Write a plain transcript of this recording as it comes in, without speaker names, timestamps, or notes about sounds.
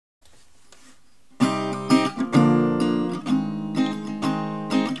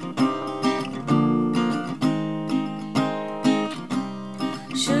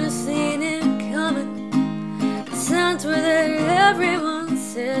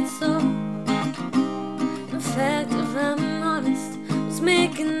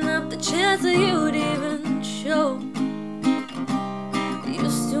chance that you'd even show.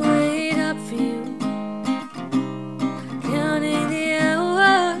 Used to wait up for you, counting the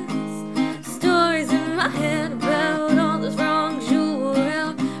hours, stories in my head about all the wrongs you were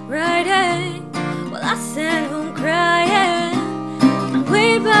out righting, while I sat home crying. I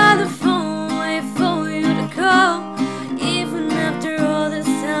wait by the phone, wait for you to call, even after all this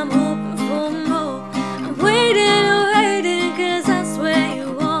time hoping for more. I'm waiting and waiting, 'cause I swear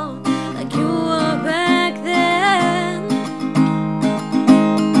you won't, like you were back then.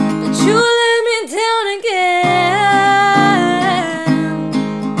 But you let me down again.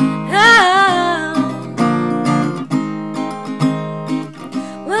 Oh.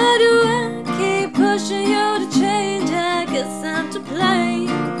 Why do I keep pushing you to change? I guess I'm to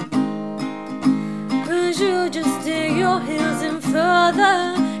blame, 'cause you just dig your heels in further.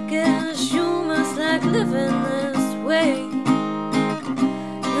 Guess you must like living this way.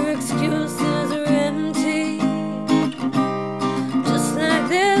 Your excuses are empty, just like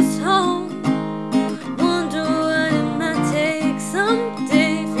this home. Wonder what it might take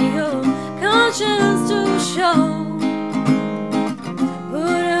someday for your conscience to show.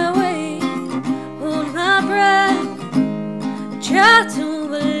 But I wait, hold my breath, try to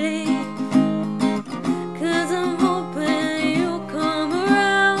believe, 'cause I'm hoping you'll come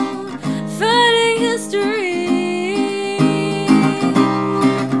around, fighting history.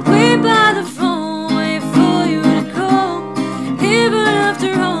 Wait by the phone, wait for you to call, even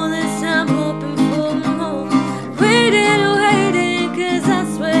after all this time hoping for more. Waiting and waiting, 'cause I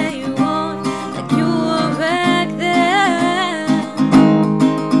swear you won't, like you were back then.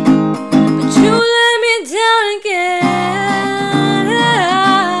 But you let me down again.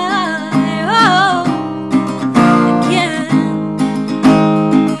 Oh, again.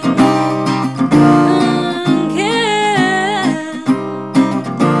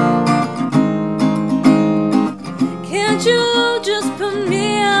 Can't you just put me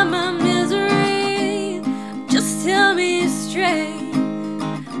out my misery? Just tell me straight,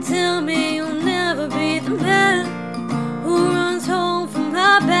 tell me you'll never be the man who runs home from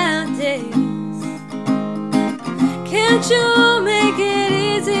my bad days. Can't you make it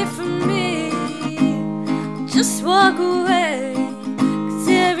easy for me? Just walk away, 'cause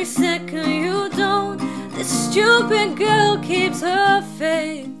every second you don't, this stupid girl keeps her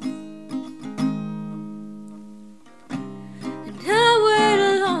faith. And I wait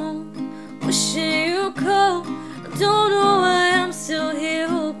alone, wishing you'd call. I don't